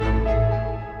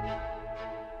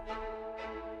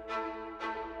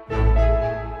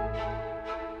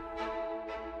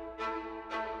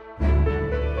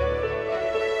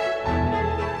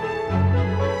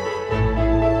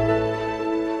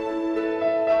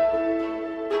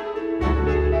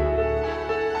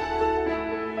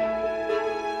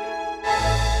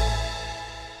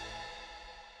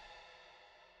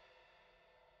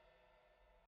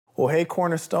Well, hey,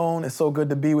 Cornerstone, it's so good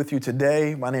to be with you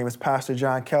today. My name is Pastor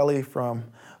John Kelly from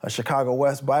Chicago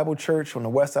West Bible Church on the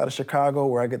west side of Chicago,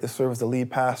 where I get to serve as the lead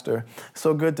pastor.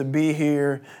 So good to be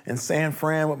here in San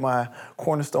Fran with my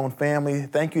Cornerstone family.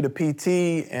 Thank you to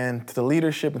PT and to the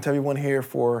leadership and to everyone here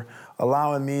for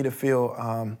allowing me to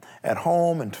feel at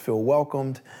home and to feel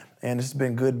welcomed. And it's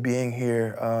been good being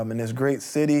here in this great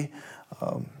city.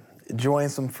 Enjoying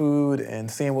some food and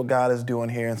seeing what God is doing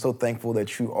here, and so thankful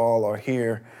that you all are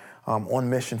here on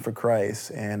mission for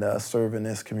Christ and serving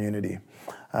this community.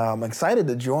 I'm excited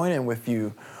to join in with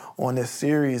you on this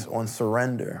series on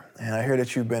surrender, and I hear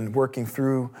that you've been working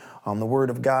through the Word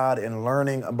of God and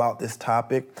learning about this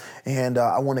topic, and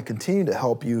I want to continue to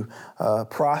help you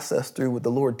process through what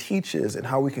the Lord teaches and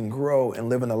how we can grow and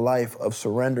live in a life of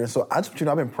surrender. And so I just,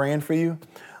 I've been praying for you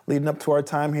leading up to our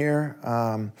time here.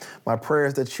 My prayer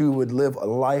is that you would live a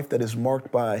life that is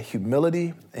marked by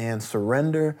humility and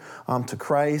surrender to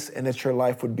Christ, and that your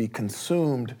life would be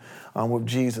consumed with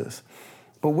Jesus.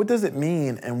 But what does it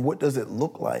mean and what does it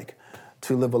look like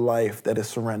to live a life that is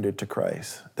surrendered to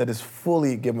Christ, that is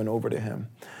fully given over to Him?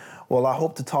 Well, I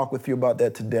hope to talk with you about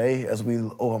that today as we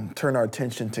turn our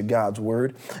attention to God's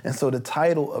Word. And so the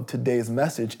title of today's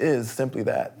message is simply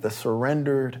that, the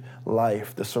surrendered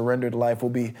life. The surrendered life will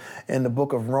be in the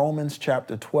book of Romans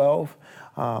chapter 12,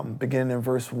 beginning in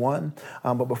verse 1.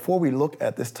 But before we look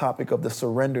at this topic of the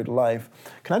surrendered life,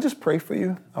 can I just pray for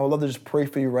you? I would love to just pray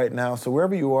for you right now. So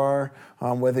wherever you are,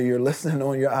 whether you're listening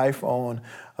on your iPhone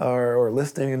or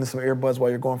listening into some earbuds while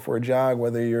you're going for a jog,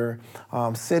 whether you're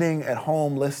sitting at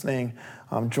home listening,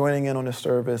 joining in on the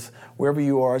service, wherever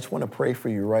you are, I just want to pray for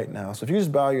you right now. So if you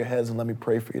just bow your heads and let me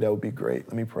pray for you, that would be great.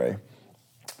 Let me pray.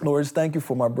 Lord, just thank you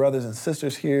for my brothers and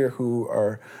sisters here who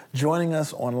are joining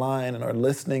us online and are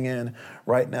listening in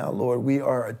right now. Lord, we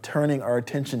are turning our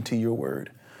attention to your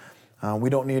word.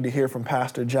 We don't need to hear from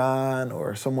Pastor John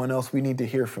or someone else. We need to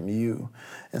hear from you.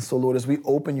 And so, Lord, as we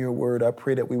open your word, I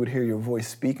pray that we would hear your voice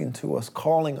speaking to us,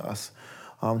 calling us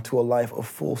to a life of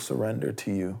full surrender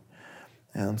to you.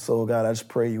 And so, God, I just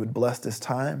pray you would bless this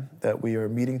time that we are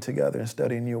meeting together and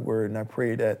studying your word. And I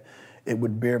pray that it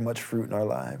would bear much fruit in our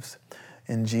lives.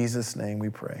 In Jesus' name we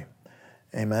pray.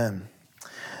 Amen.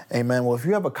 Amen. Well, if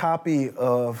you have a copy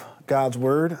of God's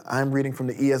Word, I'm reading from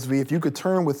the ESV. If you could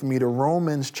turn with me to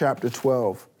Romans chapter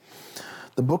 12.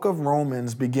 The book of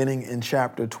Romans beginning in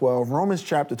chapter 12. Romans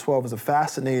chapter 12 is a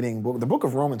fascinating book. The book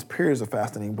of Romans, period, is a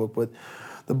fascinating book, but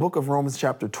the book of Romans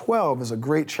chapter 12 is a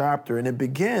great chapter, and it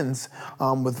begins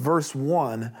with verse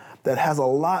 1 that has a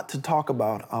lot to talk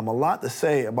about, a lot to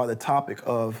say about the topic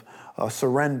of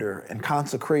surrender and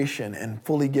consecration and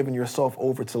fully giving yourself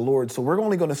over to the Lord. So we're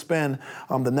only going to spend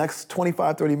the next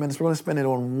 25, 30 minutes, we're going to spend it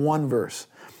on one verse,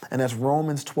 and that's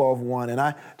Romans 12:1. And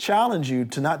I challenge you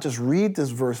to not just read this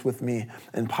verse with me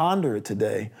and ponder it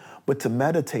today, but to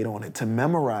meditate on it, to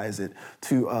memorize it,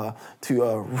 to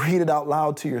read it out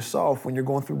loud to yourself when you're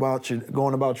going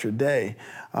about your day.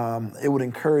 It would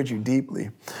encourage you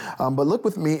deeply. But look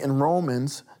with me in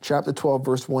Romans chapter 12,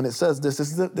 verse 1. It says this.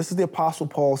 This is the Apostle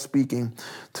Paul speaking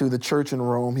to the church in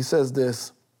Rome. He says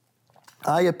this: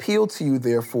 I appeal to you,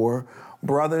 therefore,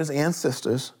 brothers and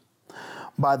sisters,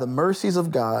 by the mercies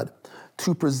of God,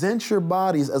 to present your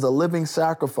bodies as a living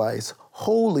sacrifice,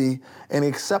 holy and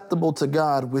acceptable to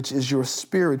God, which is your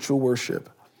spiritual worship.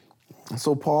 And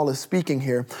so Paul is speaking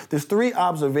here. There's three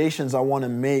observations I want to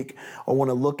make or want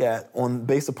to look at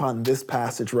based upon this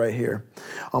passage right here.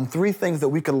 Three things that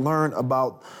we can learn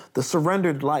about the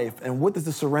surrendered life and what does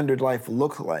the surrendered life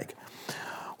look like.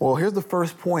 Well, here's the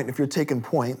first point if you're taking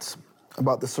points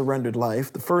about the surrendered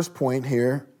life. The first point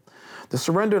here, the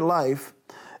surrendered life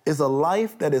is a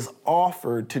life that is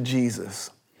offered to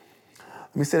Jesus.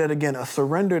 Let me say that again. A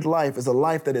surrendered life is a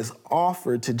life that is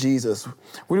offered to Jesus.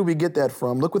 Where do we get that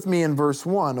from? Look with me in verse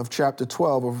 1 of chapter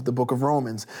 12 of the book of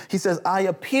Romans. He says, I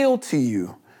appeal to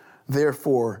you,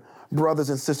 therefore, brothers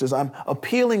and sisters. I'm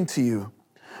appealing to you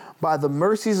by the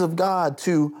mercies of God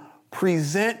to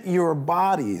present your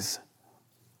bodies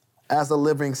as a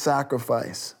living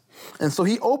sacrifice. And so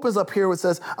he opens up here and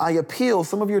says, I appeal.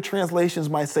 Some of your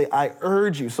translations might say, I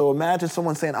urge you. So imagine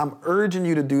someone saying, I'm urging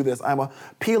you to do this. I'm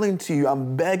appealing to you.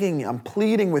 I'm begging you. I'm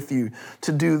pleading with you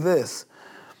to do this.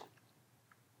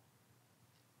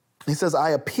 He says,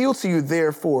 I appeal to you,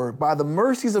 therefore, by the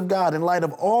mercies of God, in light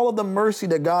of all of the mercy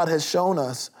that God has shown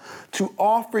us, to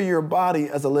offer your body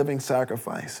as a living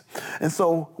sacrifice. And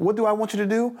so what do I want you to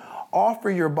do?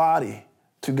 Offer your body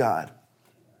to God.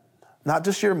 Not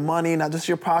just your money, not just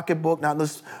your pocketbook, not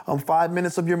just 5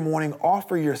 minutes of your morning.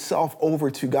 Offer yourself over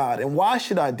to God. And why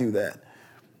should I do that?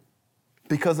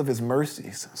 because of his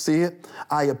mercies. See it?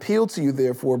 I appeal to you,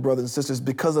 therefore, brothers and sisters,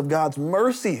 because of God's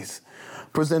mercies,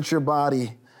 present your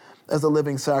body as a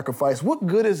living sacrifice. What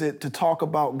good is it to talk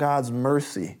about God's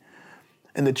mercy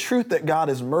and the truth that God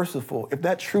is merciful if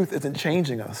that truth isn't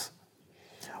changing us?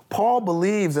 Paul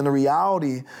believes in the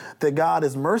reality that God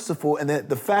is merciful and that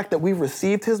the fact that we've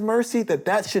received his mercy,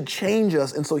 that should change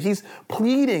us. And so he's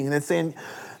pleading and saying,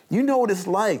 you know what it's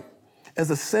like as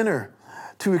a sinner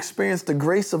to experience the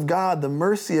grace of God, the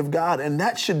mercy of God, and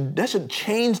that should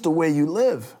change the way you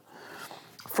live.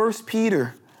 1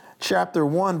 Peter chapter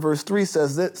 1, verse 3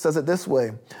 says it this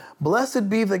way: Blessed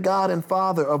be the God and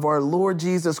Father of our Lord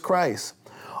Jesus Christ.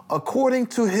 According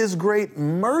to his great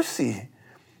mercy,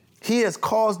 he has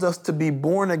caused us to be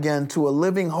born again to a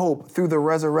living hope through the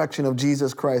resurrection of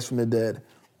Jesus Christ from the dead.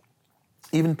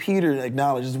 Even Peter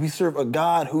acknowledges we serve a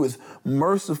God who is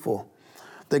merciful,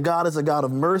 that God is a God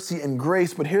of mercy and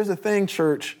grace. But here's the thing,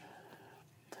 church.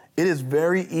 It is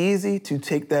very easy to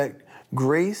take that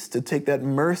grace, to take that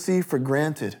mercy for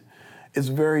granted. It's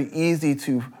very easy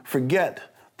to forget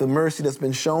the mercy that's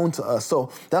been shown to us.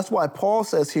 So that's why Paul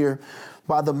says here,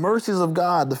 by the mercies of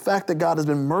God, the fact that God has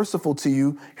been merciful to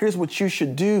you, here's what you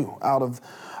should do out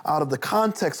of the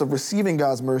context of receiving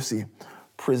God's mercy.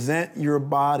 Present your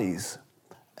bodies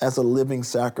as a living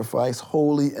sacrifice,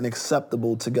 holy and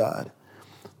acceptable to God.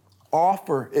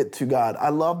 Offer it to God. I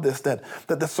love this, that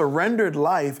the surrendered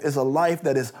life is a life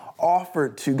that is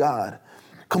offered to God,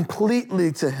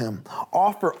 completely to him.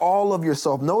 Offer all of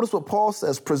yourself. Notice what Paul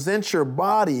says, present your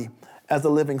body as a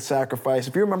living sacrifice.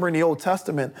 If you remember in the Old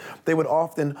Testament, they would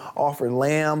often offer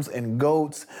lambs and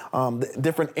goats,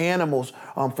 different animals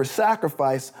for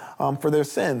sacrifice for their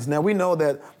sins. Now we know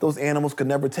that those animals could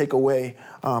never take away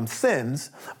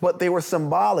sins, but they were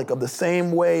symbolic of the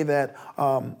same way that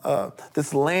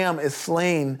this lamb is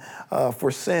slain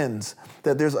for sins,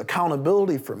 that there's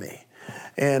accountability for me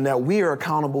and that we are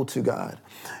accountable to God.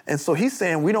 And so he's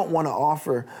saying we don't want to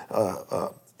offer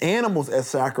animals as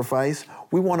sacrifice.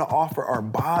 We want to offer our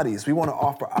bodies. We want to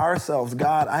offer ourselves.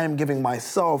 God, I am giving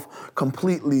myself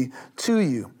completely to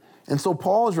you. And so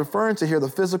Paul is referring to here the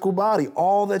physical body,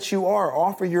 all that you are,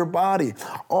 offer your body,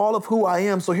 all of who I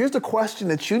am. So here's the question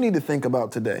that you need to think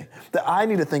about today, that I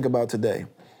need to think about today.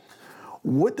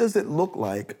 What does it look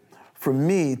like for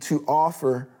me to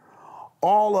offer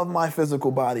all of my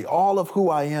physical body, all of who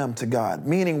I am to God?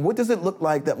 Meaning, what does it look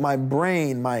like that my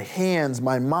brain, my hands,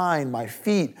 my mind, my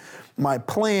feet, my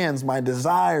plans, my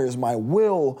desires, my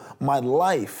will, my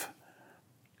life,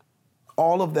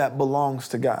 all of that belongs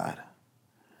to God?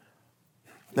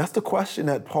 That's the question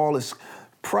that Paul is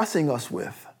pressing us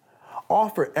with.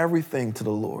 Offer everything to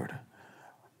the Lord.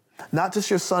 Not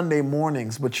just your Sunday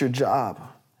mornings, but your job.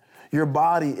 Your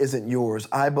body isn't yours.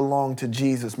 I belong to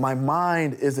Jesus. My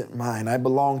mind isn't mine. I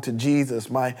belong to Jesus.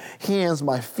 My hands,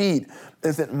 my feet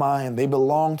isn't mine. They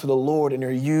belong to the Lord and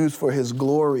are used for his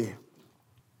glory.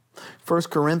 1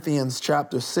 Corinthians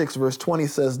chapter 6, verse 20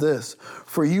 says this: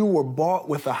 For you were bought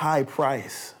with a high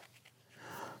price,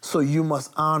 so you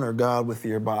must honor God with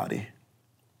your body.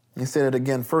 He said it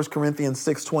again. 1 Corinthians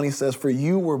 6:20 says, For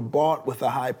you were bought with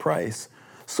a high price,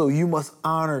 so you must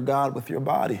honor God with your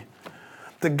body.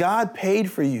 That God paid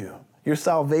for you, your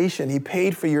salvation. He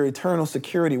paid for your eternal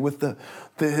security with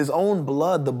his own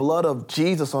blood, the blood of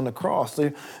Jesus on the cross.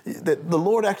 That the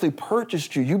Lord actually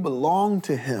purchased you. You belong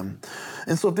to him.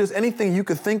 And so if there's anything you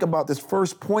could think about this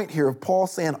first point here of Paul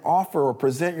saying offer or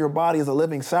present your body as a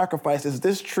living sacrifice, is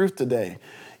this truth today.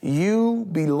 You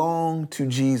belong to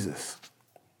Jesus.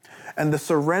 And the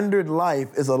surrendered life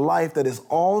is a life that is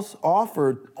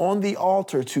offered on the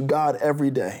altar to God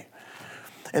every day.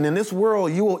 And in this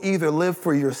world, you will either live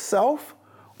for yourself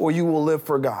or you will live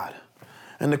for God.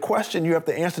 And the question you have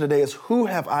to answer today is, who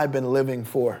have I been living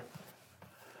for?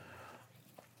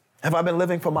 Have I been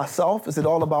living for myself? Is it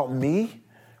all about me?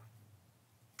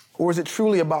 Or is it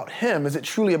truly about him? Is it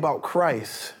truly about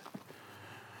Christ?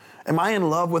 Am I in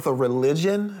love with a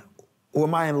religion or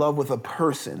am I in love with a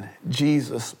person,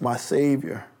 Jesus, my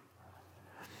Savior?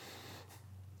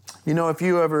 You know, if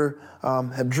you ever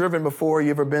have driven before, you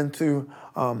ever been to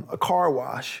a car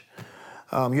wash,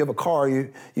 you have a car,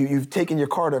 you've taken your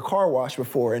car to a car wash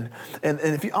before. And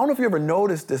if you, I don't know if you ever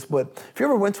noticed this, but if you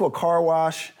ever went to a car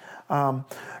wash,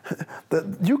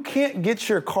 you can't get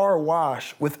your car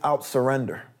washed without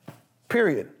surrender,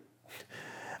 period.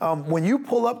 When you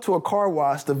pull up to a car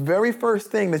wash, the very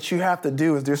first thing that you have to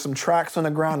do is there's some tracks on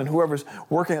the ground, and whoever's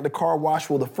working at the car wash,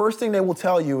 well, the first thing they will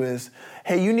tell you is,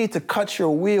 hey, you need to cut your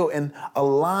wheel and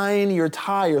align your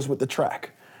tires with the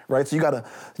track, right? So you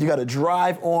gotta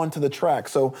drive onto the track.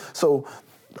 So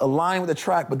align with the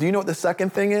track. But do you know what the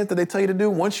second thing is that they tell you to do?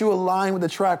 Once you align with the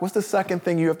track, what's the second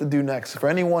thing you have to do next? For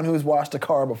anyone who's washed a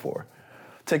car before,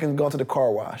 gone to the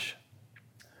car wash,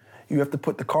 you have to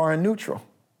put the car in neutral,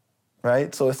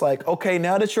 right? So it's like, okay,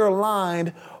 now that you're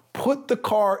aligned, put the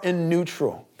car in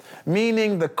neutral,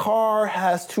 meaning the car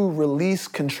has to release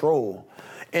control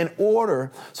in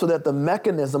order so that the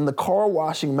mechanism, the car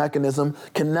washing mechanism,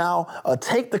 can now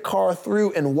take the car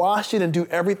through and wash it and do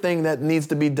everything that needs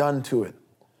to be done to it.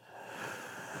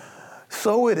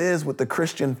 So it is with the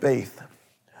Christian faith.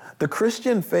 The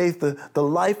Christian faith, the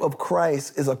life of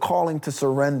Christ, is a calling to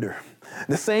surrender.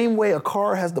 The same way a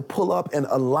car has to pull up and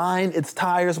align its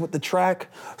tires with the track,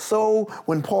 so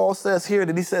when Paul says here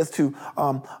that he says to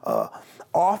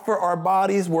offer our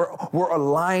bodies, we're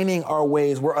aligning our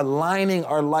ways, we're aligning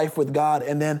our life with God.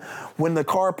 And then when the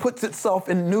car puts itself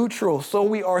in neutral, so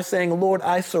we are saying, Lord,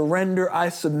 I surrender, I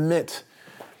submit.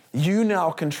 You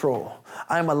now control.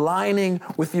 I'm aligning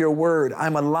with your word.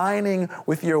 I'm aligning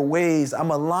with your ways.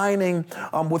 I'm aligning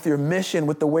with your mission,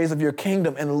 with the ways of your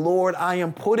kingdom. And Lord, I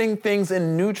am putting things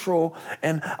in neutral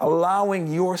and allowing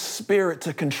your spirit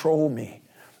to control me.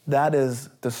 That is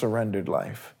the surrendered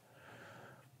life.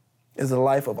 Is a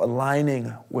life of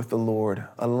aligning with the Lord,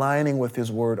 aligning with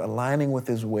his word, aligning with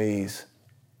his ways,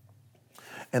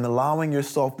 and allowing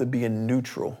yourself to be in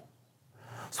neutral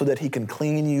so that he can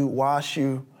clean you, wash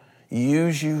you,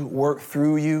 use you, work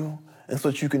through you, and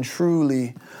so that you can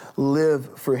truly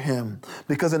live for him.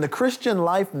 Because in the Christian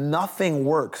life, nothing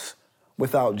works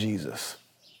without Jesus.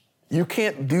 You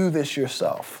can't do this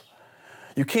yourself.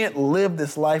 You can't live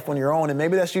this life on your own. And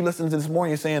maybe that's you listening to this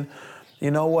morning, you're saying, you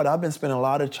know what? I've been spending a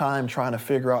lot of time trying to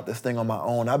figure out this thing on my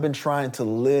own. I've been trying to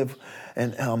live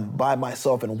and by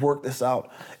myself and work this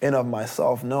out in of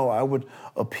myself. No, I would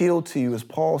appeal to you, as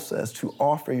Paul says, to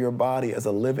offer your body as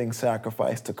a living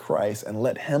sacrifice to Christ and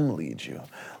let him lead you.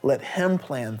 Let him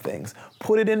plan things.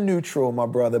 Put it in neutral, my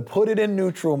brother. Put it in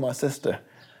neutral, my sister.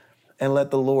 And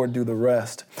let the Lord do the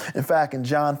rest. In fact, in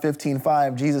John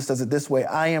 15:5, Jesus says it this way: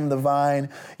 I am the vine,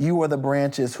 you are the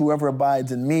branches. Whoever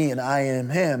abides in me and I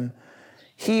in him,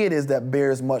 he it is that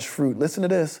bears much fruit. Listen to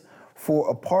this.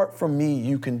 For apart from me,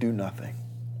 you can do nothing.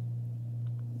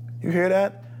 You hear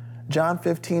that? John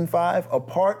 15:5,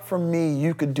 apart from me,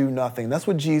 you could do nothing. That's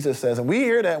what Jesus says. And we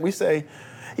hear that and we say,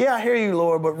 yeah, I hear you,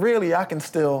 Lord, but really I can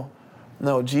still.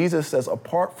 No, Jesus says,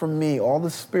 apart from me, all the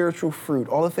spiritual fruit,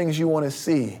 all the things you want to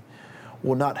see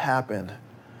will not happen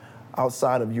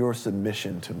outside of your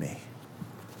submission to me.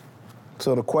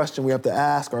 So the question we have to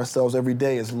ask ourselves every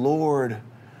day is, Lord,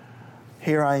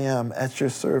 here I am at your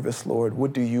service, Lord.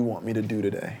 What do you want me to do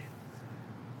today?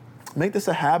 Make this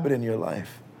a habit in your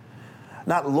life.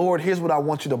 Not, Lord, here's what I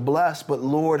want you to bless, but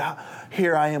Lord,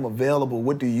 here I am available.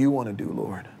 What do you want to do,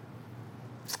 Lord?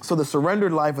 So the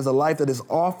surrendered life is a life that is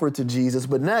offered to Jesus.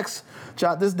 But next,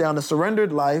 jot this down, the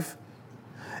surrendered life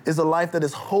is a life that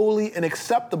is holy and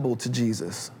acceptable to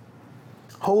Jesus.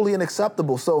 Holy and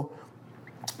acceptable. So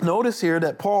notice here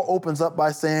that Paul opens up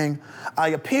by saying, I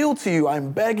appeal to you,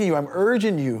 I'm begging you, I'm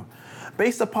urging you,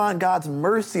 based upon God's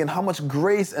mercy and how much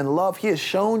grace and love he has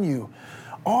shown you,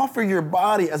 offer your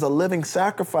body as a living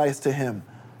sacrifice to him.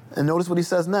 And notice what he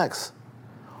says next,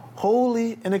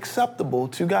 holy and acceptable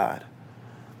to God.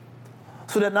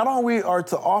 So that not only are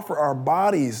to offer our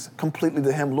bodies completely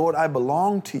to him, Lord, I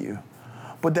belong to you,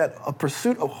 but that a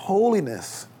pursuit of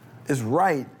holiness is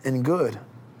right and good.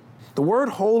 The word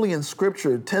holy in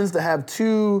Scripture tends to have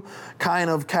two kind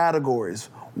of categories.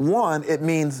 One, it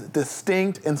means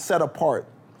distinct and set apart,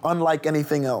 unlike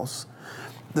anything else.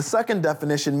 The second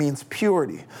definition means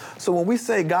purity. So when we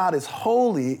say God is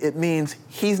holy, it means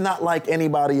he's not like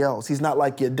anybody else. He's not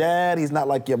like your dad. He's not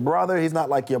like your brother. He's not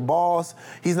like your boss.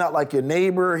 He's not like your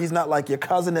neighbor. He's not like your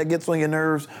cousin that gets on your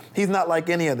nerves. He's not like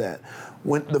any of that.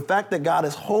 When the fact that God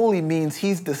is holy means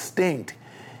he's distinct.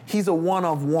 He's a one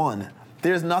of one.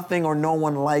 There's nothing or no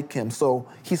one like him. So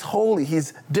he's holy.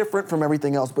 He's different from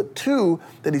everything else. But two,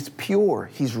 that he's pure.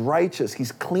 He's righteous.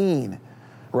 He's clean,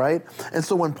 right? And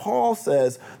so when Paul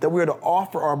says that we're to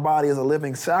offer our body as a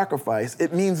living sacrifice,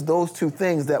 it means those two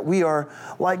things, that we are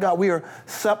like God. We are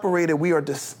separated. We are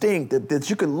distinct. That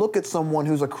you can look at someone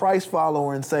who's a Christ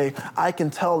follower and say, I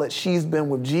can tell that she's been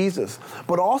with Jesus.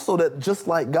 But also that just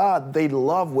like God, they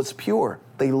love what's pure.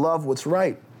 They love what's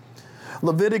right.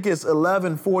 Leviticus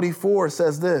 11:44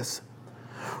 says this,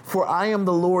 for I am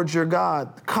the Lord your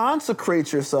God.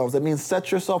 Consecrate yourselves. That means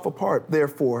set yourself apart,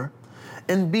 therefore,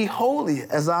 and be holy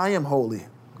as I am holy,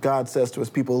 God says to his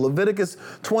people. Leviticus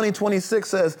 20:26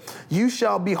 says, you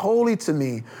shall be holy to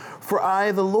me, For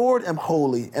I, the Lord, am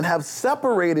holy and have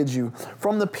separated you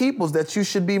from the peoples that you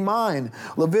should be mine.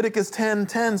 Leviticus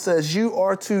 10:10 says, you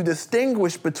are to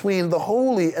distinguish between the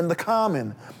holy and the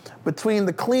common, between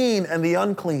the clean and the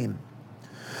unclean.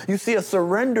 You see, a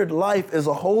surrendered life is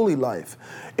a holy life.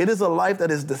 It is a life that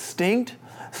is distinct,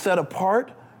 set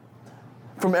apart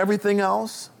from everything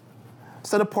else,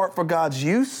 set apart for God's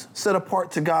use, set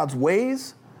apart to God's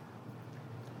ways,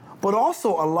 but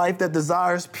also a life that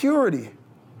desires purity.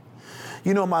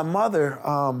 You know, my mother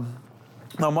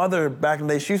back in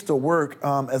the day, she used to work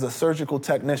as a surgical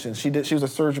technician. She was a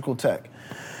surgical tech.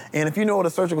 And if you know what a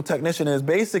surgical technician is,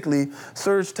 basically,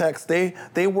 surg techs,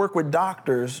 they work with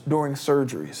doctors during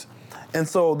surgeries. And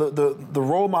so the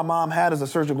role my mom had as a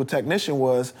surgical technician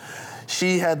was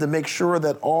she had to make sure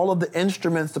that all of the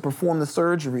instruments to perform the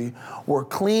surgery were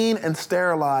clean and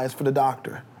sterilized for the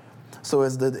doctor. So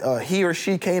as he or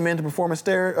she came in to perform a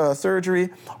surgery,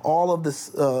 all of this,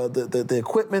 the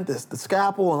equipment, the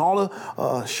scalpel and all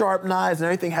the sharp knives and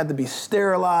everything had to be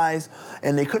sterilized,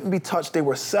 and they couldn't be touched. They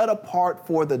were set apart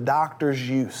for the doctor's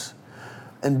use.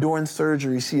 And during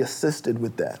surgery, she assisted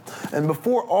with that. And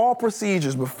before all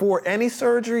procedures, before any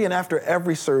surgery and after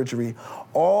every surgery,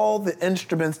 all the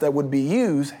instruments that would be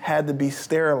used had to be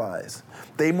sterilized.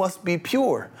 They must be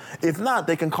pure. If not,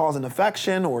 they can cause an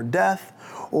infection or death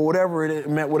or whatever it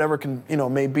meant, whatever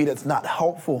may be that's not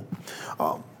helpful.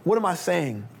 What am I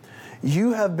saying?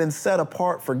 You have been set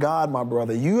apart for God, my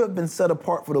brother. You have been set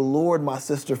apart for the Lord, my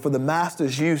sister, for the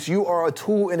master's use. You are a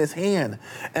tool in his hand.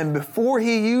 And before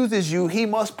he uses you, he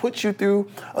must put you through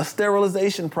a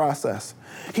sterilization process.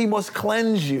 He must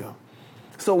cleanse you.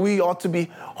 So we ought to be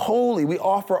holy. We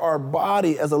offer our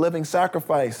body as a living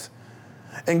sacrifice.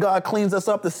 And God cleans us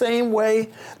up the same way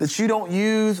that you don't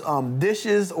use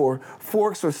dishes or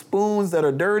forks or spoons that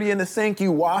are dirty in the sink.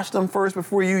 You wash them first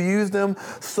before you use them.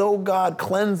 So God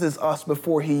cleanses us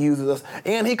before he uses us.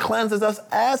 And he cleanses us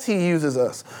as he uses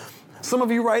us. Some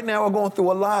of you right now are going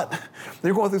through a lot.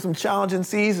 You're going through some challenging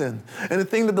season. And the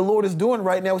thing that the Lord is doing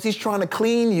right now is he's trying to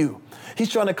clean you.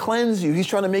 He's trying to cleanse you. He's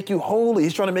trying to make you holy.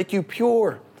 He's trying to make you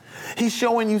pure. He's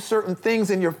showing you certain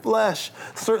things in your flesh,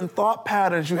 certain thought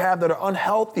patterns you have that are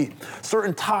unhealthy,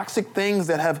 certain toxic things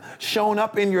that have shown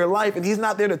up in your life. And he's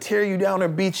not there to tear you down or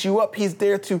beat you up. He's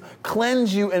there to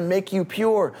cleanse you and make you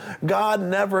pure. God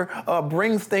never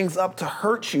brings things up to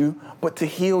hurt you, but to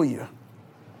heal you.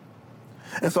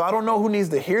 And so I don't know who needs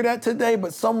to hear that today,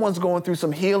 but someone's going through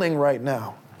some healing right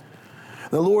now.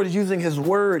 The Lord is using his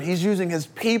word. He's using his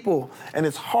people. And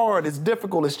it's hard. It's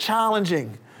difficult. It's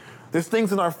challenging. There's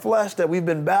things in our flesh that we've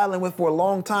been battling with for a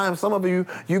long time. Some of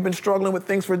you've been struggling with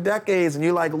things for decades, and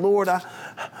you're like, Lord,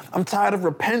 I'm tired of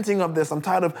repenting of this. I'm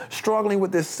tired of struggling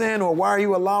with this sin, or why are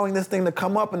you allowing this thing to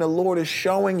come up? And the Lord is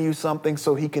showing you something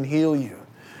so he can heal you.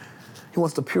 He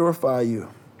wants to purify you.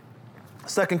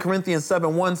 2 Corinthians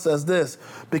 7:1 says this,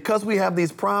 because we have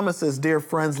these promises, dear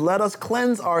friends, let us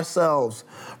cleanse ourselves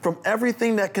from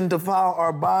everything that can defile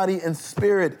our body and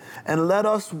spirit, and let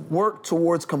us work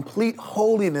towards complete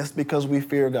holiness because we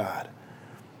fear God.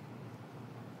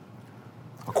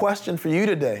 A question for you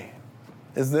today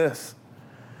is this.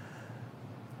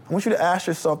 I want you to ask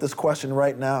yourself this question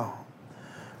right now.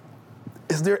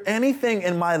 Is there anything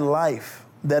in my life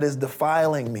that is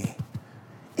defiling me,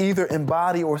 either in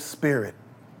body or spirit?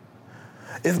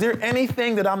 Is there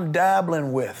anything that I'm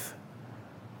dabbling with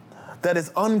that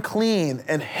is unclean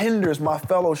and hinders my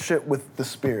fellowship with the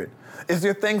Spirit? Is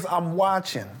there things I'm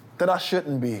watching that I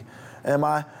shouldn't be? Am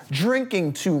I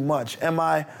drinking too much? Am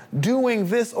I doing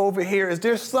this over here? Is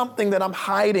there something that I'm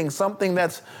hiding, something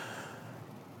that's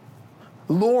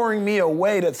luring me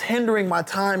away, that's hindering my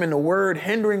time in the Word,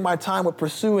 hindering my time with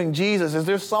pursuing Jesus? Is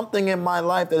there something in my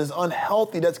life that is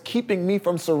unhealthy that's keeping me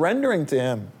from surrendering to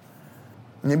him?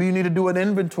 Maybe you need to do an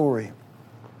inventory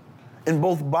in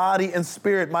both body and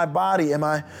spirit. My body, am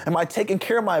I taking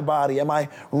care of my body? Am I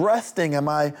resting?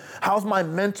 How's my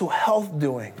mental health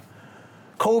doing?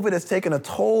 COVID has taken a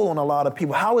toll on a lot of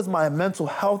people. How is my mental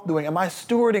health doing? Am I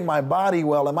stewarding my body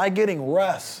well? Am I getting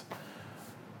rest?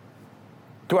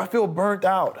 Do I feel burnt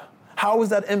out? How is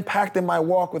that impacting my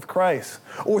walk with Christ?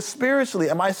 Or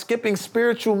spiritually, am I skipping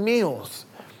spiritual meals?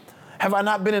 Have I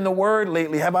not been in the Word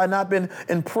lately? Have I not been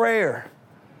in prayer?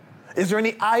 Is there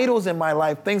any idols in my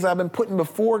life, things I've been putting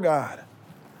before God?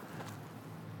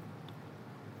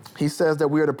 He says that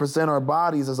we are to present our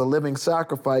bodies as a living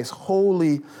sacrifice,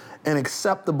 holy and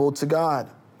acceptable to God.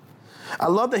 I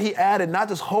love that he added not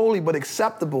just holy, but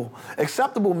acceptable.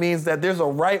 Acceptable means that there's a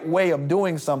right way of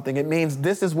doing something. It means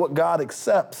this is what God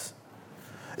accepts.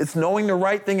 It's knowing the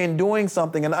right thing and doing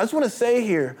something. And I just want to say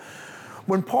here,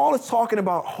 When Paul is talking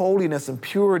about holiness and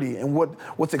purity and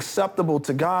what's acceptable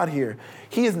to God here,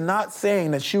 he is not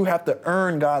saying that you have to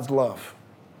earn God's love.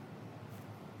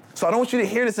 So I don't want you to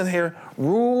hear this in here,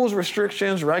 rules,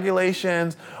 restrictions,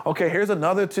 regulations. Okay, here's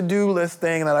another to-do list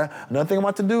thing, another thing on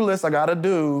my to-do list I gotta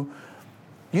do.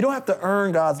 You don't have to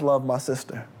earn God's love, my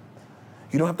sister.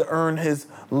 You don't have to earn his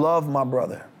love, my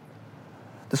brother.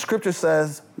 The scripture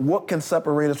says, what can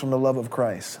separate us from the love of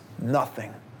Christ?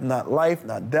 Nothing. Not life,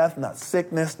 not death, not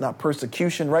sickness, not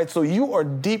persecution, right? So you are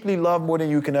deeply loved more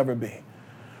than you can ever be.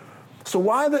 So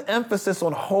why the emphasis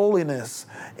on holiness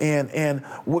and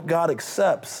what God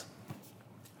accepts?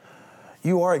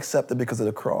 You are accepted because of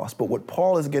the cross. But what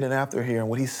Paul is getting after here and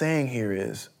what he's saying here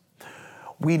is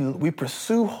we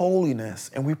pursue holiness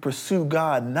and we pursue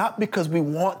God not because we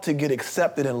want to get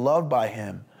accepted and loved by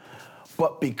him,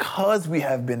 but because we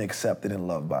have been accepted and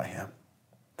loved by him.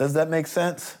 Does that make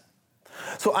sense?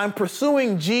 So I'm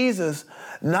pursuing Jesus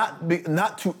not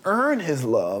to earn his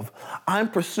love. I'm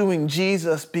pursuing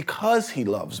Jesus because he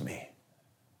loves me.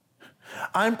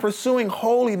 I'm pursuing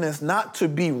holiness not to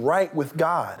be right with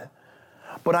God,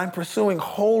 but I'm pursuing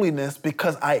holiness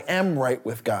because I am right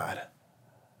with God.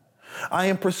 I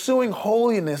am pursuing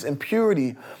holiness and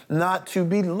purity not to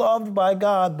be loved by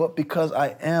God, but because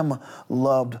I am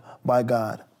loved by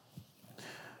God.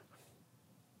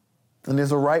 And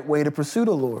there's a right way to pursue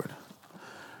the Lord.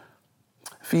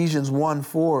 Ephesians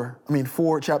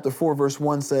chapter 4, verse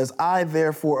 1 says, I,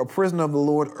 therefore, a prisoner of the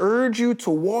Lord, urge you to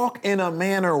walk in a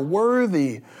manner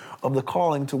worthy of the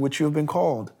calling to which you have been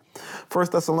called. 1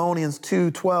 Thessalonians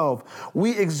 2:12,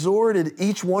 we exhorted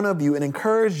each one of you and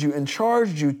encouraged you and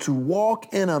charged you to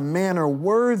walk in a manner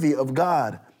worthy of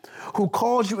God, who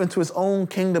called you into his own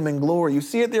kingdom and glory. You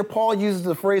see it there, Paul uses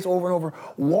the phrase over and over,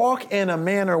 walk in a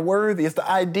manner worthy. It's the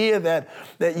idea that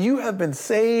you have been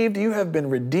saved, you have been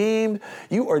redeemed,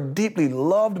 you are deeply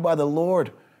loved by the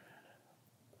Lord.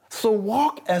 So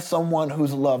walk as someone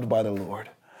who's loved by the Lord.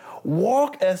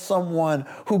 Walk as someone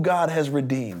who God has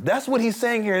redeemed. That's what he's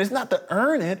saying here. It's not to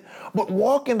earn it, but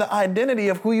walk in the identity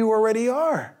of who you already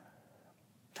are.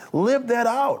 Live that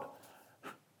out.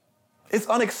 It's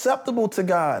unacceptable to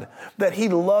God that he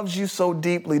loves you so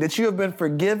deeply, that you have been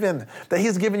forgiven, that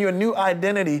he's given you a new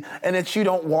identity, and that you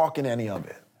don't walk in any of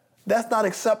it. That's not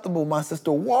acceptable, my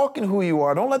sister. Walk in who you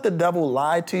are. Don't let the devil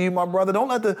lie to you, my brother. Don't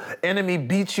let the enemy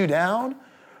beat you down.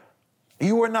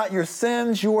 You are not your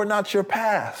sins. You are not your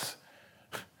past.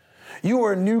 You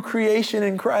are a new creation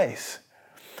in Christ.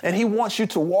 And he wants you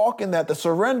to walk in that. The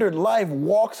surrendered life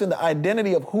walks in the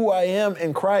identity of who I am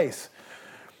in Christ.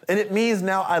 And it means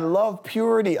now I love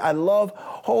purity. I love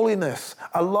holiness.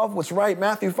 I love what's right.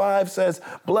 Matthew 5 says,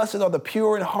 blessed are the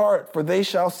pure in heart, for they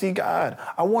shall see God.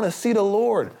 I want to see the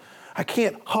Lord. I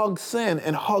can't hug sin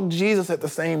and hug Jesus at the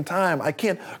same time. I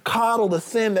can't coddle the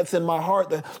sin that's in my heart,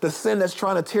 the sin that's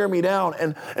trying to tear me down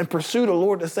and pursue the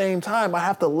Lord at the same time. I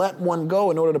have to let one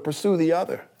go in order to pursue the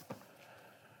other.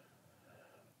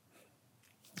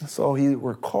 So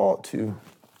we're called to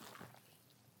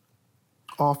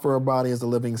offer our body as a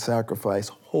living sacrifice,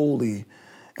 holy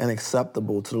and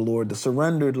acceptable to the Lord. The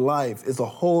surrendered life is a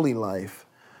holy life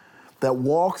that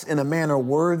walks in a manner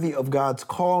worthy of God's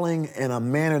calling and a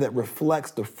manner that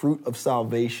reflects the fruit of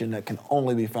salvation that can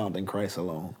only be found in Christ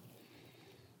alone.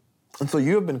 And so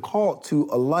you have been called to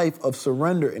a life of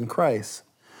surrender in Christ,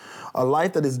 a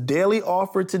life that is daily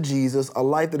offered to Jesus, a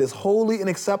life that is holy and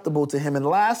acceptable to him. And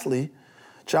lastly,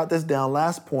 jot this down,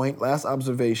 last point, last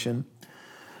observation,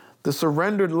 the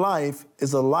surrendered life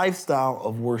is a lifestyle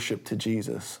of worship to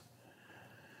Jesus.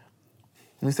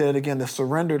 Let me say that again. The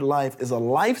surrendered life is a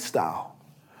lifestyle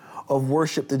of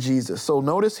worship to Jesus. So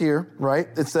notice here, right?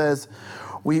 It says,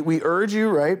 we urge you,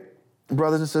 right,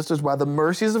 brothers and sisters, by the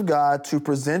mercies of God, to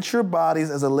present your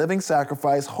bodies as a living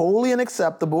sacrifice, holy and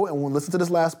acceptable. And we'll listen to this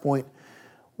last point,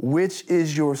 which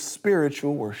is your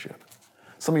spiritual worship.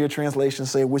 Some of your translations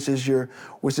say, which is your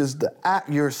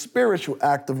spiritual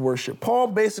act of worship. Paul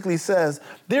basically says,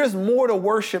 there's more to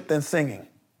worship than singing.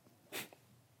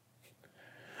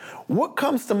 What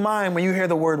comes to mind when you hear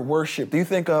the word worship? Do you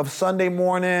think of Sunday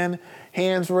morning,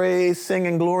 hands raised,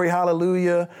 singing glory,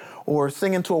 hallelujah, or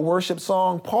singing to a worship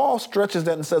song? Paul stretches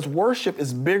that and says worship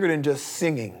is bigger than just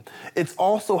singing. It's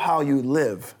also how you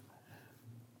live.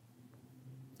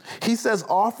 He says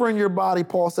offering your body,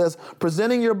 Paul says,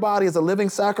 presenting your body as a living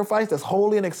sacrifice that's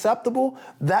holy and acceptable,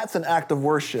 that's an act of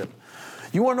worship.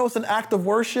 You want to know what's an act of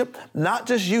worship? Not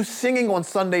just you singing on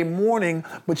Sunday morning,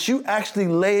 but you actually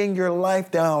laying your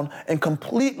life down and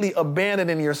completely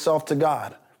abandoning yourself to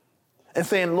God and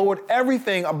saying, Lord,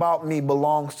 everything about me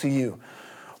belongs to you.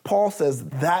 Paul says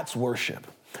that's worship.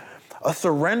 A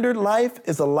surrendered life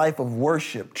is a life of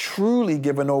worship, truly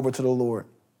given over to the Lord.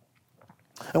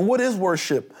 And what is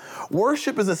worship?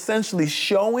 Worship is essentially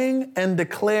showing and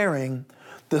declaring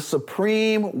the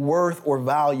supreme worth or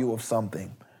value of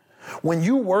something. When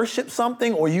you worship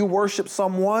something or you worship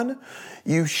someone,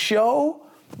 you show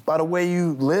by the way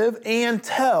you live and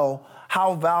tell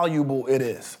how valuable it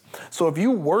is. So if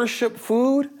you worship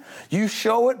food, you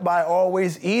show it by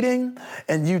always eating,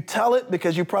 and you tell it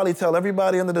because you probably tell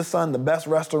everybody under the sun the best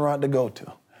restaurant to go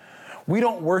to. We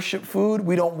don't worship food.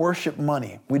 We don't worship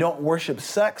money. We don't worship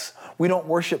sex. We don't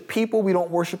worship people. We don't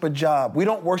worship a job. We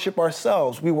don't worship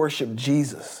ourselves. We worship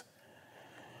Jesus.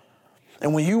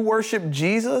 And when you worship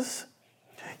Jesus,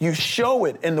 you show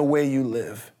it in the way you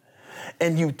live.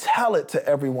 And you tell it to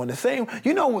everyone. The same,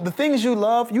 the things you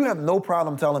love, you have no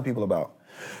problem telling people about.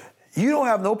 You don't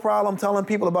have no problem telling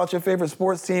people about your favorite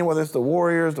sports team, whether it's the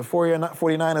Warriors, the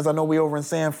 49ers, I know we over in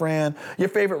San Fran, your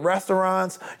favorite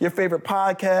restaurants, your favorite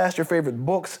podcasts, your favorite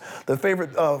books, the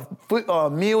favorite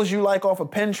meals you like off of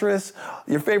Pinterest,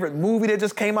 your favorite movie that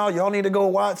just came out, y'all need to go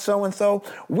watch so-and-so.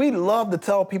 We love to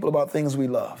tell people about things we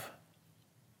love.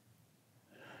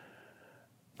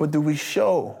 But do we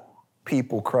show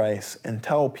people Christ and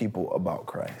tell people about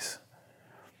Christ?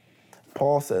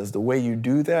 Paul says the way you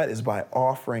do that is by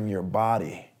offering your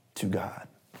body to God.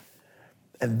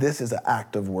 And this is an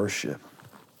act of worship.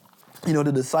 The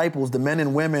disciples, the men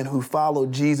and women who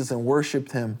followed Jesus and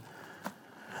worshiped him,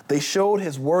 they showed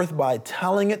his worth by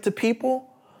telling it to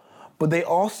people, but they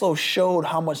also showed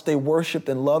how much they worshiped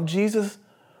and loved Jesus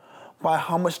by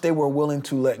how much they were willing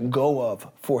to let go of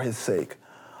for his sake.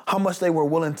 How much they were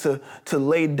willing to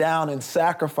lay down and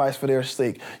sacrifice for their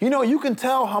sake. You can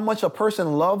tell how much a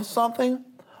person loves something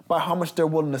by how much they're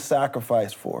willing to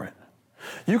sacrifice for it.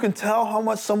 You can tell how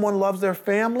much someone loves their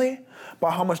family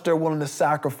by how much they're willing to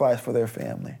sacrifice for their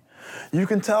family. You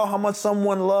can tell how much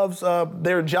someone loves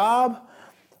their job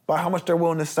by how much they're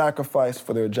willing to sacrifice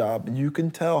for their job. You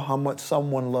can tell how much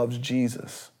someone loves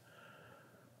Jesus.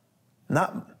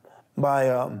 Not by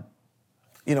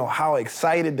how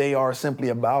excited they are simply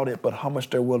about it, but how much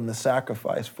they're willing to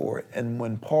sacrifice for it. And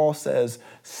when Paul says,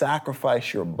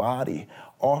 sacrifice your body,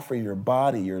 offer your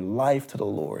body, your life to the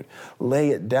Lord, lay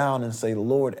it down and say,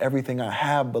 Lord, everything I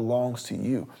have belongs to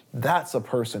you. That's a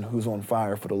person who's on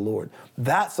fire for the Lord.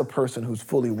 That's a person who's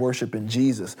fully worshiping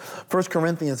Jesus. 1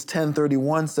 Corinthians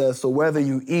 10:31 says, so whether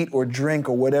you eat or drink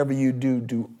or whatever you do,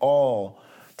 do all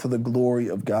to the glory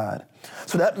of God.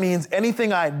 So that means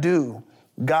anything I do,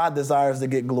 God desires to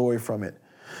get glory from it.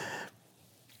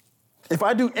 If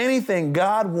I do anything,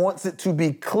 God wants it to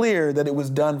be clear that it was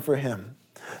done for him.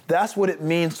 That's what it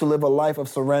means to live a life of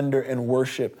surrender and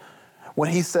worship. When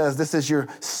he says this is your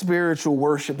spiritual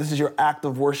worship, this is your act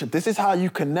of worship, this is how you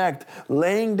connect,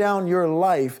 laying down your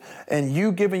life and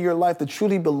you giving your life to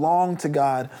truly belong to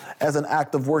God as an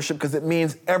act of worship, because it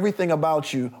means everything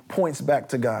about you points back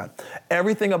to God.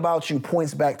 Everything about you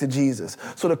points back to Jesus.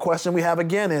 So the question we have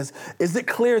again is it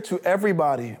clear to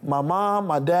everybody, my mom,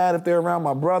 my dad, if they're around,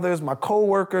 my brothers, my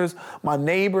coworkers, my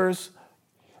neighbors,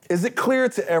 is it clear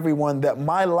to everyone that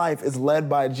my life is led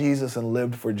by Jesus and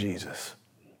lived for Jesus?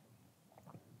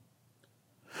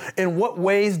 In what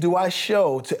ways do I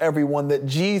show to everyone that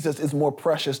Jesus is more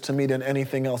precious to me than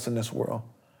anything else in this world?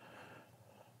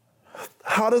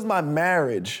 How does my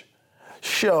marriage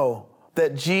show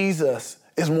that Jesus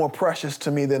is more precious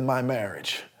to me than my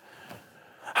marriage?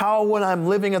 How, when I'm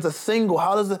living as a single,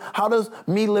 how does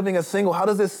me living as single, how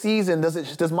does this season,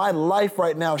 does my life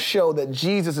right now show that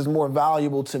Jesus is more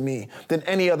valuable to me than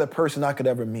any other person I could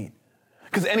ever meet?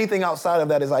 Because anything outside of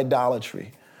that is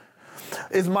idolatry.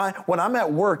 When I'm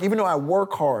at work, even though I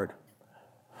work hard,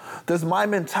 does my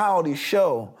mentality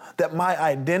show that my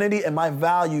identity and my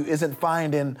value isn't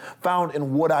found in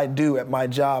what I do at my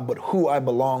job, but who I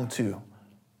belong to?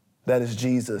 That is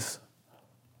Jesus.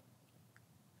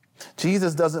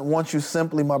 Jesus doesn't want you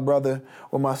simply, my brother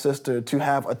or my sister, to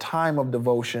have a time of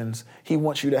devotions. He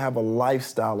wants you to have a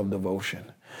lifestyle of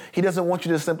devotion. He doesn't want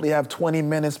you to simply have 20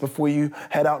 minutes before you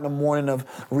head out in the morning of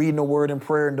reading the word and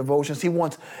prayer and devotions. He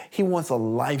wants a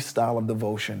lifestyle of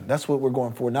devotion. That's what we're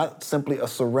going for. Not simply a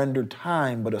surrendered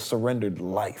time, but a surrendered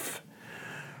life.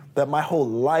 That my whole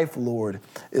life, Lord,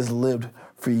 is lived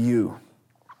for you.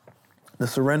 The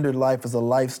surrendered life is a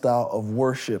lifestyle of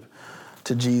worship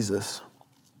to Jesus.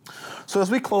 So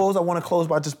as we close, I want to close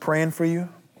by just praying for you.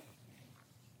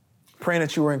 Praying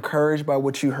that you were encouraged by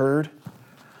what you heard.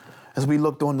 As we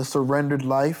looked on the surrendered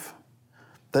life,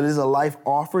 that is a life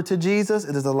offered to Jesus.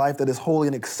 It is a life that is holy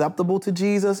and acceptable to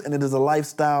Jesus. And it is a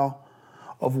lifestyle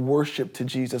of worship to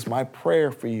Jesus. My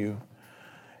prayer for you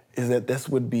is that this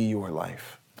would be your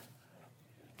life.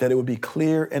 that it would be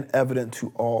clear and evident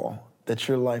to all that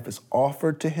your life is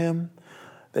offered to him,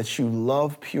 that you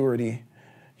love purity,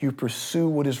 you pursue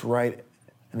what is right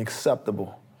and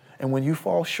acceptable. And when you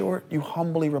fall short, you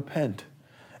humbly repent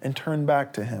and turn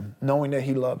back to him, knowing that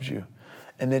he loves you,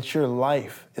 and that your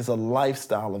life is a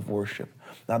lifestyle of worship.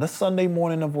 Not a Sunday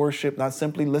morning of worship, not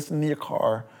simply listening to your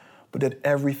car, but that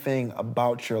everything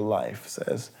about your life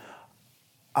says,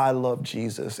 I love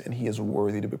Jesus and he is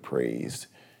worthy to be praised.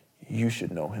 You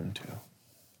should know him too.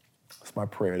 It's my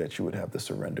prayer that you would have the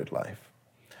surrendered life.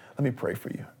 Let me pray for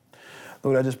you.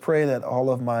 Lord, I just pray that all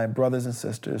of my brothers and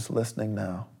sisters listening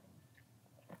now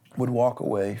would walk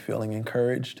away feeling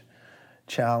encouraged,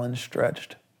 challenged,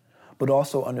 stretched, but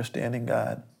also understanding,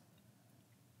 God,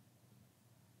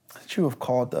 that you have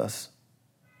called us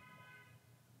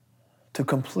to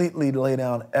completely lay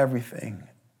down everything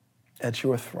at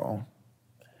your throne.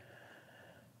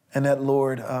 And that,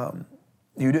 Lord,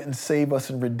 you didn't save us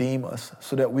and redeem us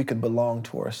so that we could belong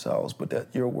to ourselves, but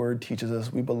that your word teaches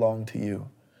us we belong to you.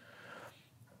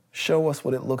 Show us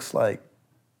what it looks like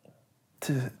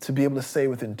to be able to say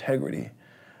with integrity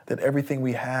that everything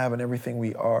we have and everything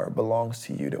we are belongs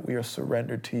to you, that we are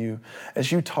surrendered to you.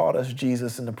 As you taught us,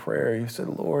 Jesus, in the prayer, you said,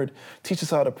 Lord, teach us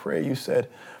how to pray. You said,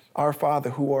 Our Father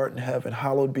who art in heaven,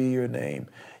 hallowed be your name.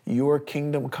 Your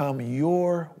kingdom come,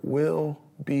 your will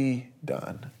be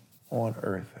done on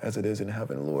earth as it is in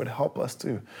heaven. Lord, help us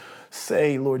to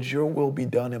say, Lord, your will be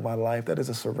done in my life. That is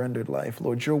a surrendered life.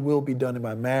 Lord, your will be done in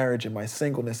my marriage, in my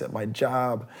singleness, at my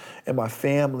job, in my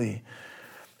family,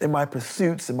 in my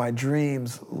pursuits, in my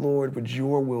dreams. Lord, would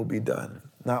your will be done,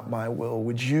 not my will.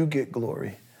 Would you get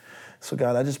glory? So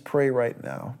God, I just pray right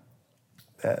now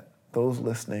that those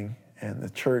listening and the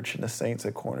church and the saints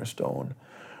at Cornerstone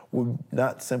would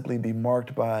not simply be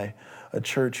marked by a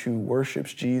church who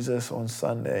worships Jesus on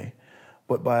Sunday,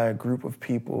 but by a group of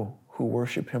people who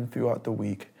worship him throughout the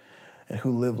week and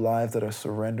who live lives that are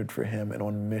surrendered for him and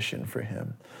on mission for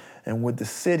him. And would the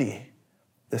city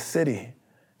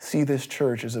see this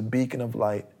church as a beacon of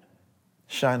light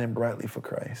shining brightly for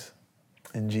Christ.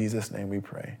 In Jesus' name we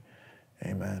pray.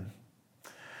 Amen.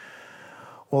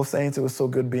 Well, saints, it was so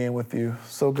good being with you,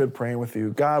 so good praying with you.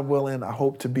 God willing, I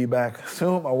hope to be back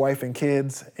soon with my wife and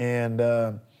kids and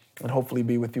hopefully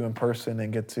be with you in person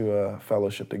and get to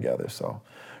fellowship together. So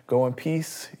go in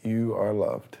peace. You are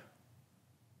loved.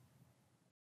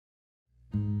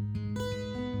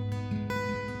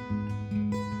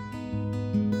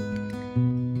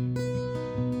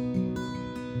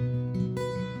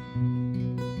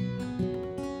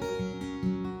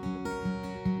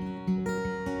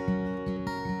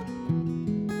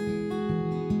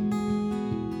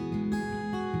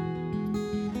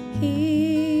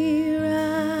 Here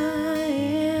I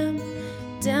am,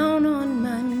 down on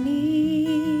my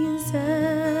knees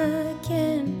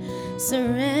again,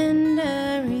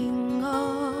 surrendering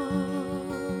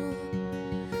all,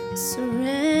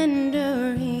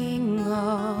 surrendering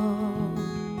all.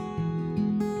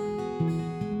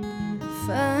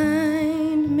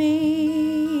 Find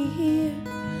me here,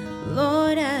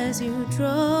 Lord, as you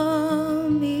draw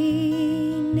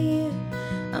me near.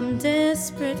 I'm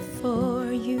desperate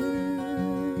for you.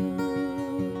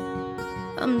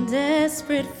 I'm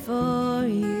desperate for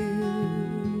you.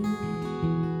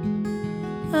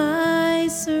 I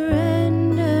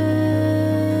surrender.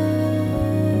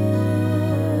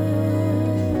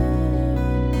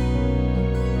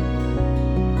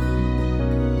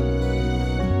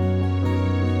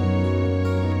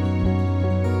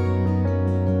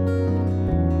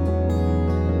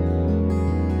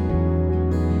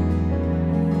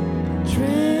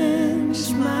 Drench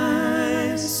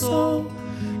my soul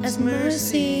as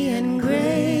mercy and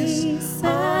grace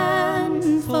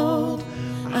unfold.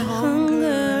 I hunger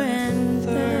and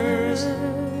thirst.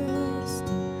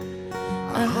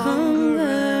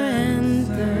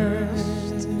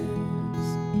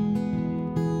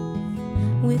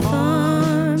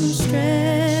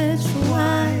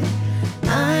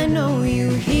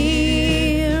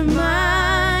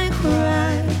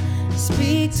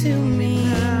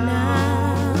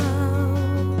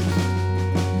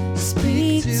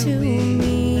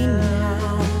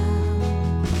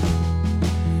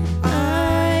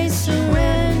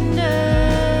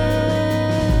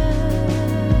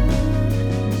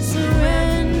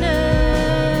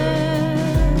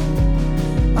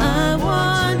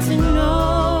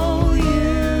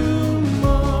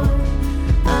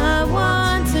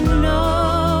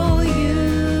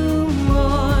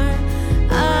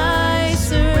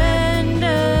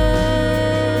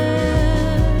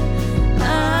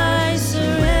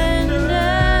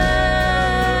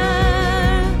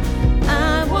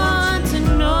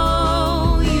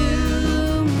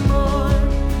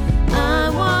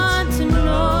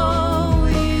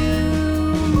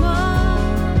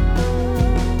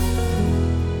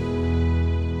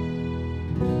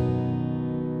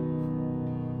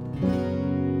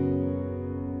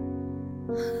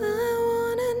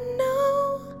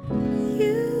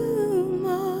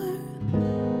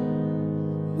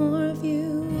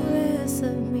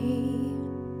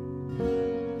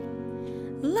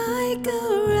 like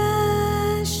a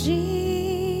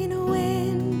rushing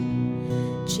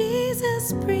wind.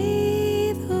 Jesus,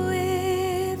 breathe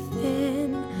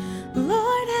within.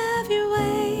 Lord, have your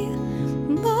way.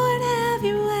 Lord, have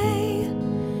your way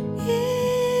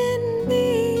in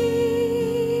me.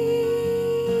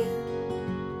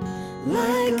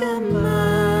 Like a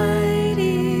mighty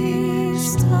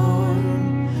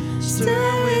storm,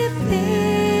 stir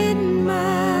within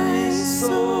my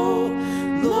soul.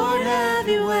 Lord, have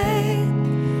your way.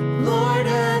 Lord,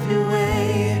 have your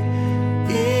way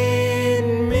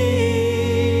in me.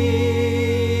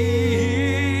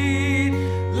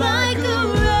 Like a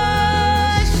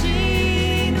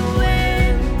rushing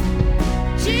wind,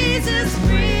 Jesus,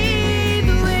 breathe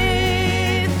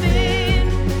within.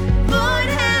 Lord,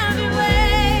 have your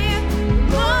way.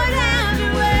 Lord, have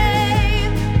your way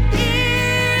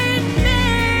in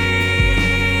me.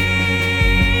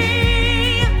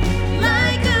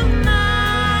 Like a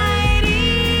mighty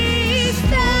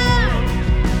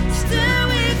storm, stir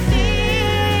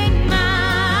within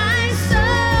my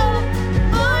soul.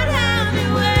 Lord, have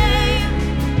your way.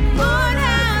 Lord,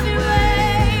 have your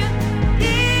way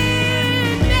in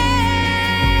me.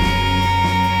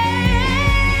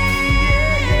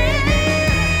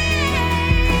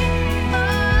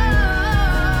 Oh,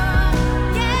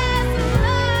 yes,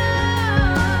 Lord.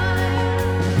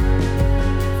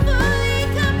 Fully,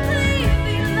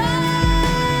 completely loved.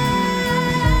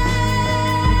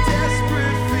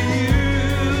 Desperate for you.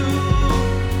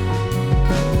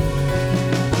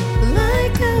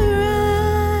 Like a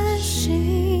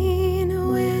rushing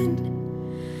wind,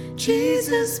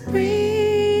 Jesus,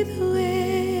 breathe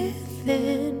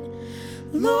within.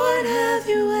 Lord, have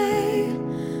your way.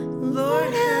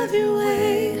 Lord, have your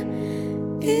way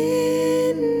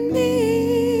in me.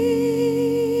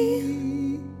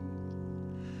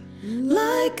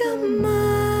 Like a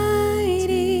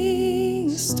mighty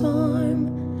storm,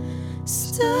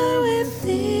 stir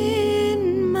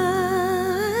within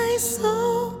my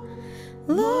soul.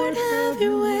 Lord, have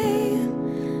your way.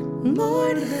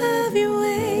 Lord, have your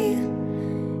way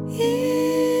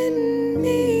in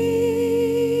me.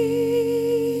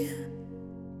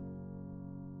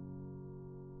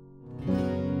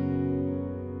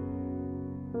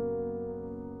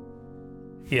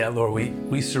 Yeah, Lord,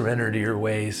 we surrender to your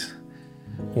ways.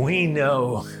 We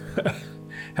know,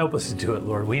 help us to do it,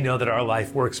 Lord. We know that our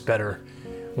life works better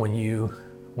when you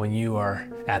are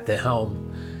at the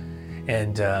helm.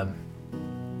 And,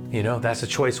 that's a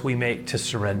choice we make, to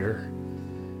surrender,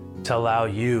 to allow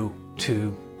you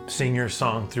to sing your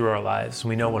song through our lives.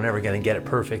 We know we're never going to get it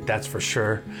perfect, that's for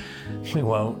sure. We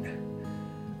won't.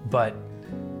 But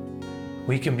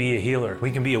we can be a healer.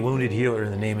 We can be a wounded healer in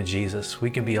the name of Jesus.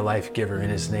 We can be a life giver in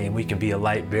his name. We can be a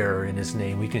light bearer in his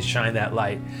name. We can shine that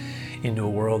light into a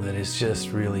world that is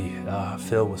just really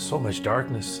filled with so much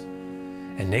darkness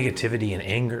and negativity and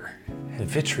anger and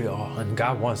vitriol. And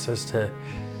God wants us to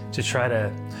try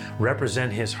to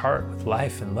represent his heart with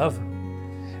life and love.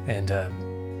 And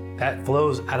that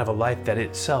flows out of a life that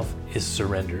itself is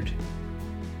surrendered,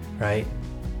 right?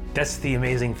 That's the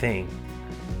amazing thing.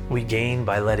 We gain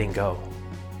by letting go.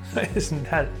 Isn't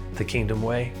that the kingdom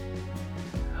way?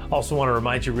 Also want to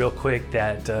remind you real quick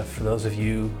that for those of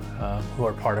you who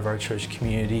are part of our church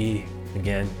community,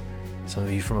 again, some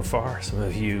of you from afar, some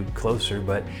of you closer,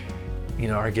 but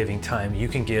our giving time, you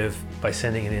can give by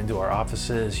sending it into our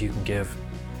offices. You can give,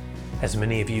 as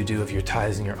many of you do, of your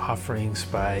tithes and your offerings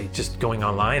by just going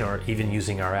online or even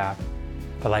using our app.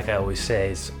 But like I always say,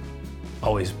 it's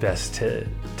always best to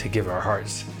give our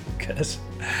hearts, because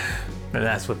and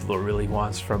that's what the Lord really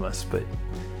wants from us. But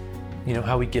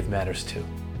how we give matters too.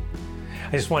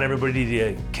 I just want everybody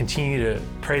to continue to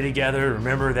pray together.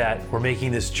 Remember that we're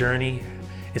making this journey.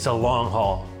 It's a long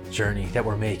haul journey that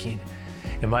we're making.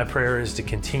 And my prayer is to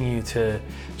continue to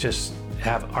just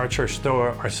have our church throw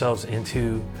ourselves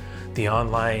into the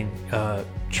online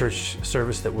church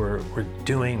service that we're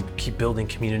doing, keep building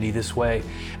community this way.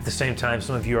 At the same time,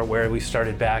 some of you are aware we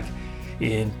started back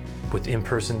with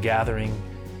in-person gathering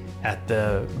at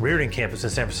the Reardon campus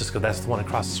in San Francisco. That's the one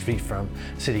across the street from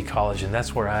City College, and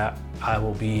that's where I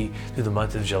will be through the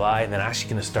month of July, and then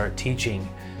actually going to start teaching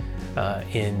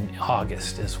in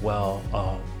August as well,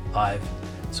 live.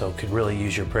 So could really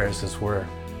use your prayers, as we're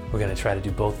going to try to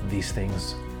do both of these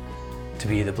things to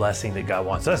be the blessing that God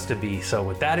wants us to be. So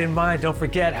with that in mind, don't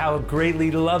forget how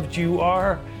greatly loved you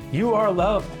are. You are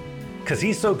loved because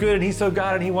he's so good and he's so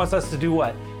God, and he wants us to do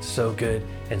what? So good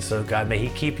and so God. May he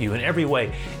keep you in every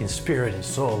way, in spirit and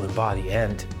soul and body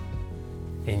and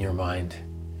in your mind,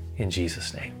 in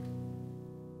Jesus' name.